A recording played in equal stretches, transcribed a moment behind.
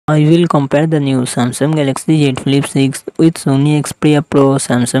I will compare the new Samsung Galaxy Z Flip 6 with Sony Xperia Pro.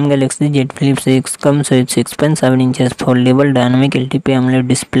 Samsung Galaxy Z Flip 6 comes with 6.7 inches foldable dynamic LTP AMOLED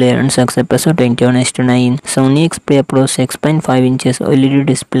display and success ratio 21:9. Sony Xperia Pro 6.5 inches OLED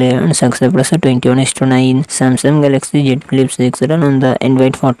display and success ratio 21:9. Samsung Galaxy Z Flip 6 run on the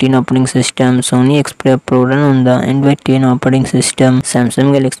Android 14 operating system. Sony Xperia Pro run on the Android 10 operating system.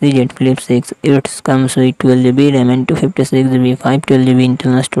 Samsung Galaxy Z Flip 6 it comes with 12GB RAM and 256GB 512GB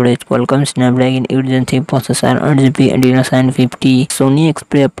internal storage. Qualcomm Snapdragon 8 Gen 3 processor, 8GB Adreno 750. Sony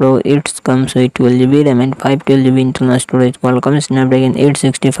Xperia Pro it comes with 12GB RAM and 512GB internal storage. Qualcomm Snapdragon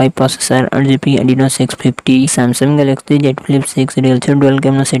 865 processor, 8GB Adreno 650. Samsung Galaxy Z Flip 6 real dual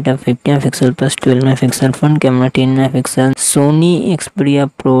camera setup 50 MP plus 12 MP front camera 10 MP. Sony Xperia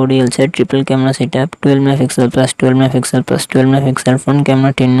Pro real triple camera setup 12 MP plus 12 MP plus 12 MP front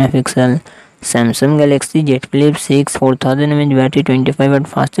camera 10 MP. Samsung Galaxy Z Flip 6 4000 mAh battery 25W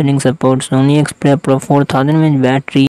fast charging support. Sony Xperia Pro 4000 mAh battery